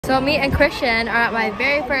So me and Christian are at my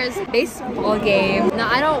very first baseball game. Now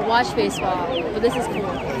I don't watch baseball, but this is cool.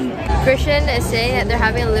 Christian is saying that they're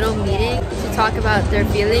having a little meeting to talk about their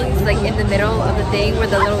feelings, like in the middle of the thing where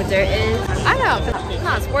the little dirt is. I don't know, 'cause I'm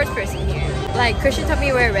not a sports person here. Like Christian told me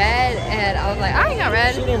to wear red, and I was like, I ain't got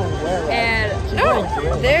red. And no,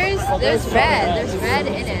 there's red. There's red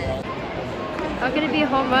in it. How can it be a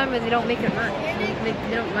home run when they don't make it run?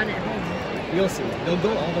 They don't run it home. You'll see. They'll go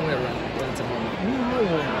all the way around when it's a home run.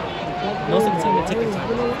 Most of the time they take their time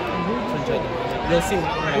to enjoy the moment. You'll see what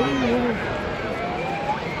I mean.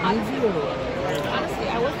 Honestly,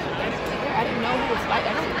 I wasn't there. I didn't know who was fighting.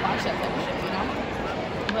 I didn't watch that type of shit, you know?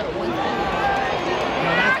 But one thing. No,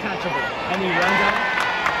 that's catchable. And he runs out.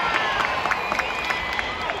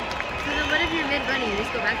 So then what if you're mid-running? You just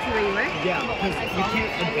go back to where you were? Yeah, because you can't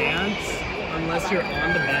advance unless you're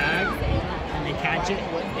on the bag and they catch it,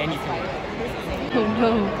 then you can run. Oh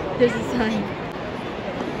no, there's a sign.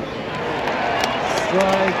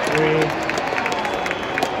 Strike 3.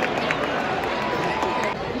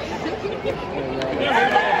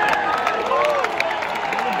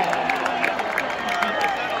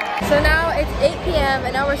 So now it's 8 p.m.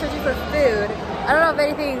 and now we're searching for food. I don't know if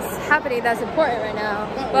anything's happening that's important right now,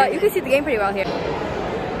 but you can see the game pretty well here.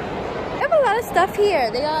 They have a lot of stuff here.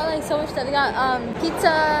 They got like so much stuff. They got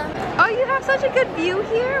pizza. Oh, you have such a good view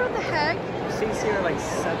here. What the heck? Seats here are like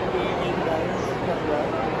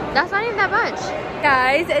 $70–$80. That's not even that much.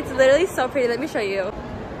 Guys, it's literally so pretty. Let me show you.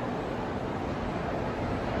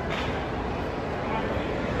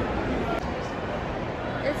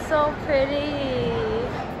 It's so pretty.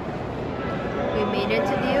 We made it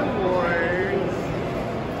to the awards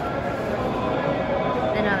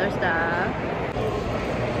and other stuff.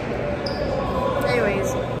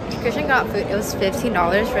 Anyways, Christian got food. It was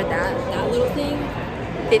 $15 for that little thing.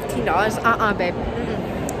 $15. Babe.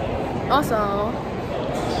 Also,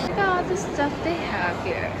 look at all the stuff they have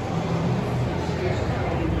here.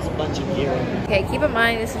 There's a bunch of gear. Okay, keep in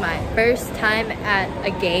mind this is my first time at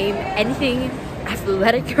a game, anything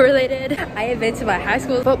athletic related. I have been to my high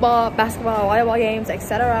school football, basketball, volleyball games,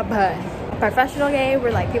 etc. But a professional game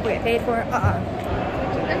where like people get paid for it, Look at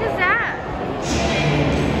that.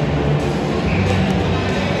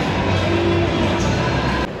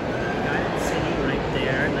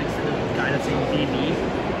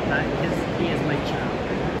 He is my child.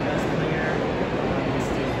 Best player on his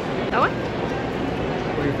team. That one?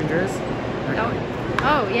 Where your fingers? That one?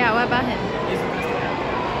 Oh yeah, what about him? He's the best player.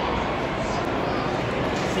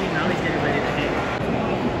 See, now he's getting ready to hit.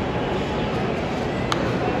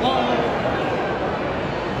 Oh!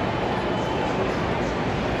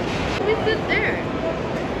 He's just there.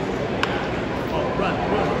 Oh, run.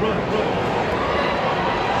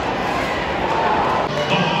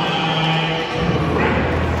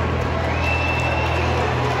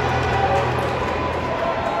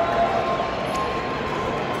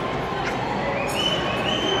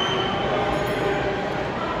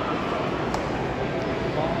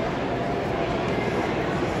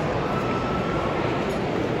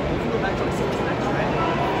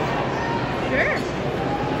 Sure.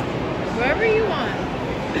 Wherever you want.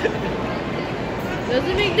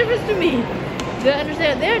 Doesn't make difference to me. Didn't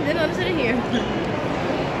understand it there, didn't understand it here.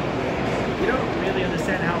 You don't really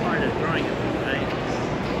understand how hard they're throwing it, right?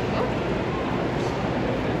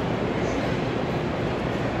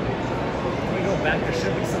 When we go back, there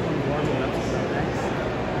should be someone warming up to throw next.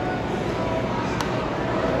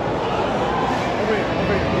 Over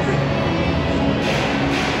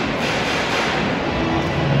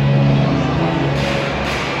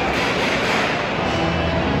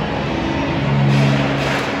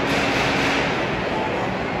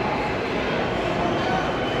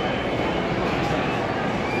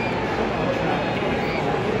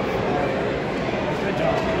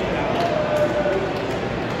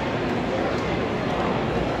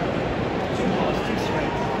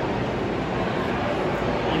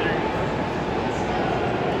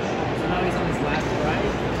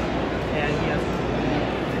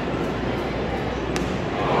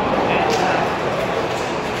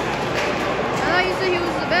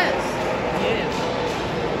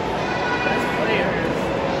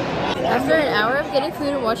After an hour of getting food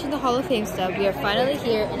and watching the Hall of Fame stuff, we are finally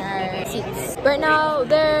here in our seats. Right now,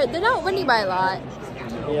 they're not winning by a lot.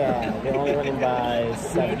 Yeah, they're only winning by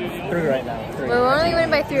 3 right now. 3. We're only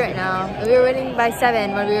winning by 3 right now. We were winning by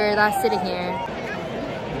 7 when we were last sitting here.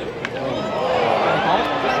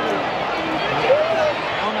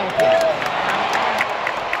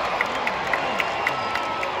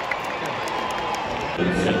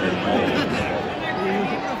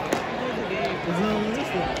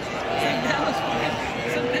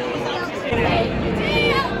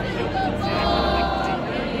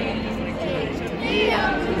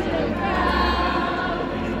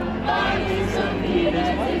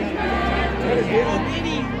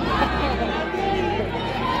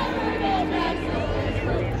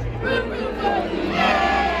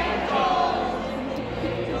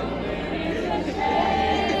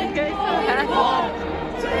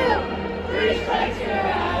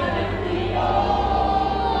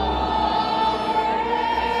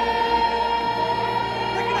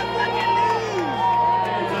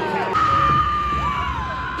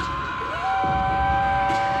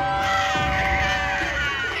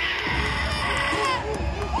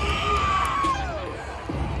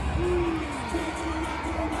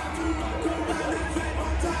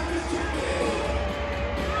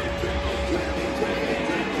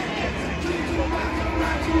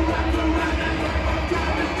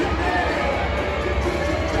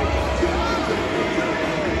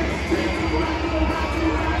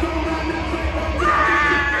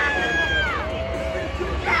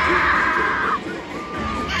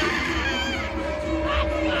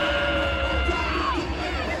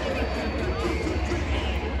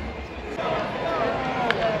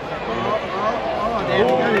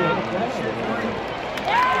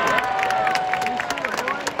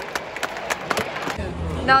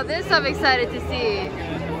 Now this I'm excited to see.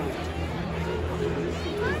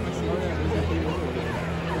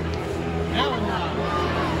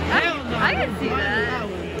 I can see that.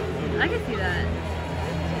 I can see that.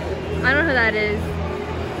 I don't know who that is.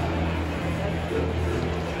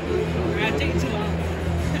 It's taking too long.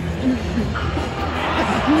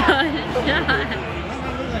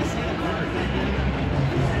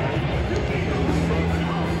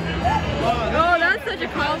 Oh, that's such a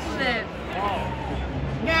compliment.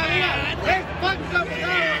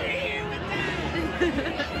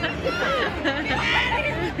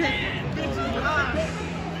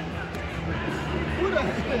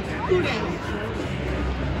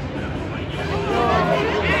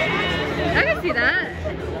 I can see that.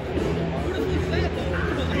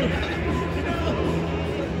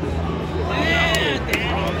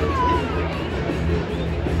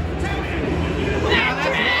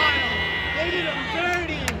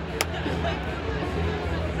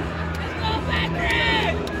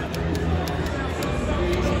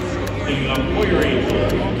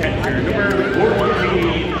 Catcher number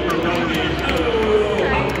 14.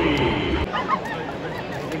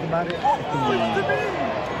 Think about it.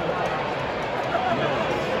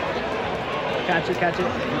 Catch it.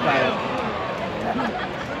 You got it.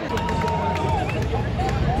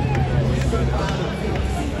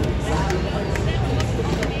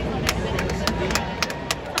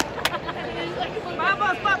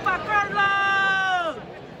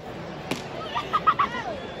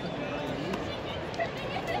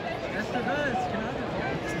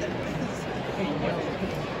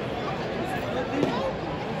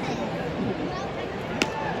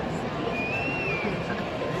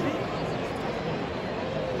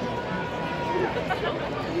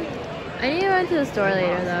 I need to run to the store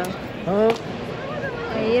later though. Huh?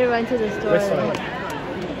 I need to run to the store Which later.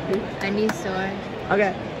 store? I need store.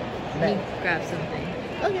 Okay. I need to grab something.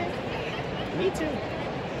 Okay. Me too.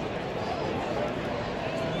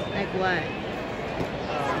 Like what?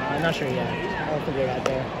 I'm not sure yet. I'll figure it out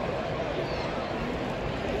there.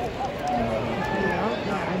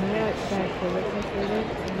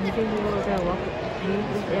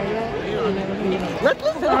 Let's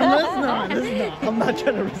not. I'm not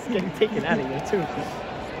trying to risk getting taken out of here too.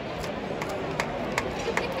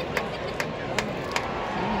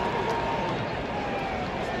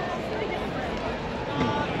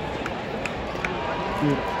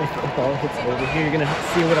 Dude, if the ball hits over here, you're gonna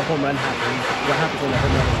see what a home run happens. What happens when the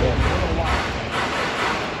home run is hit.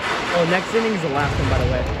 Oh, next inning is the last one, by the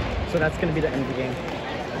way. So that's gonna be the end of the game.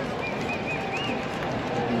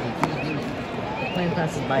 The plane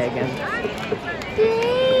passes by again.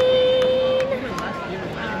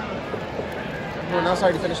 Everyone else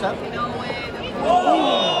already finished up? Oh!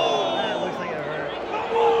 That looks like it hurt.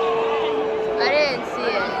 I didn't see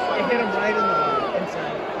it. It hit him right in the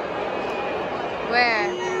inside. Where?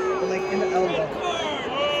 Like in the elbow.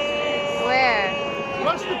 Where?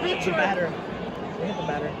 Watch the pitch. The batter. It hit the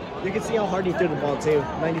batter. You can see how hard he threw the ball too.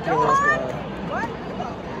 93 miles per hour.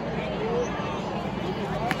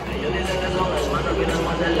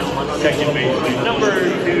 Second baseman number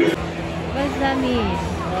 2. What does that mean?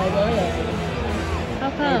 How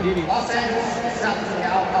come?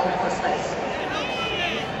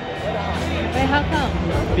 Wait, how come?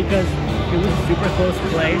 Because it was a super close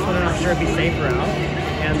play, so they're not sure if he's safe or out.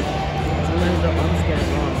 And sometimes the umps get it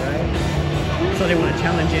wrong, right? So they want to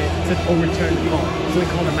challenge it to overturn the call. So we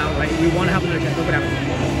called him out, right? We want to have another chance, but whatever.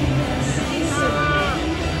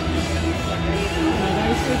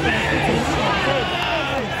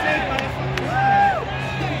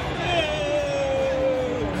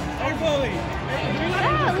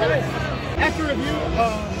 After review,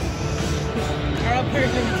 our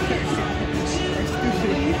umpires are stupid.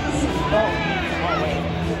 Oh, wait.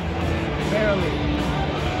 Barely.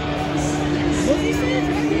 What did he say?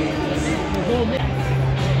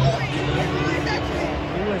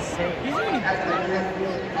 He was safe. He's already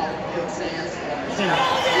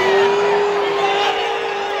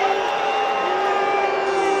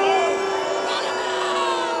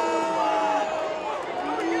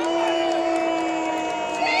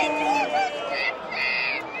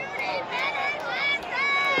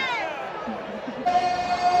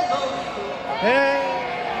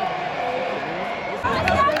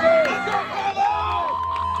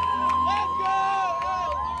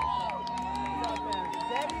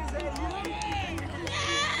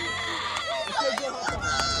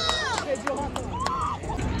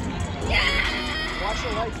Watch the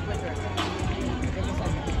lights flicker.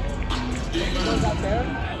 Goes out there.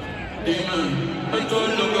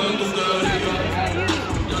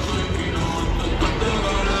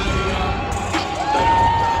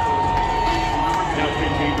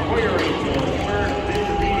 Now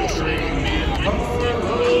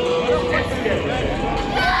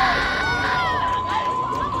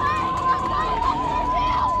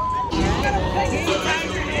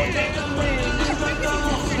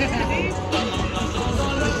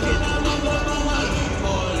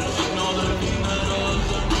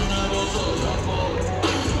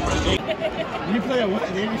Replay of what?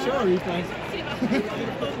 They didn't show a replay.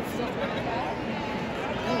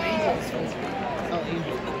 Oh, Angel.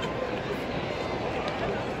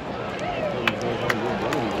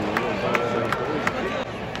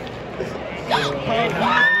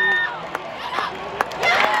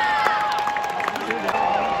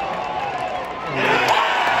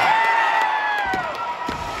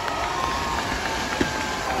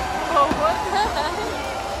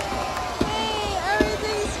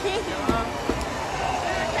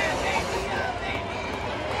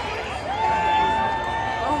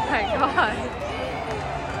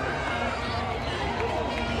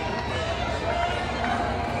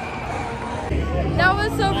 That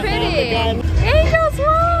was so pretty. Angels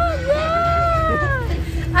won!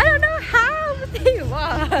 Yeah! I don't know how, but they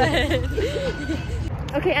won.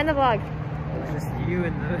 Okay, end the vlog. Just you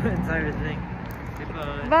and the entire thing.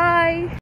 Goodbye. Bye.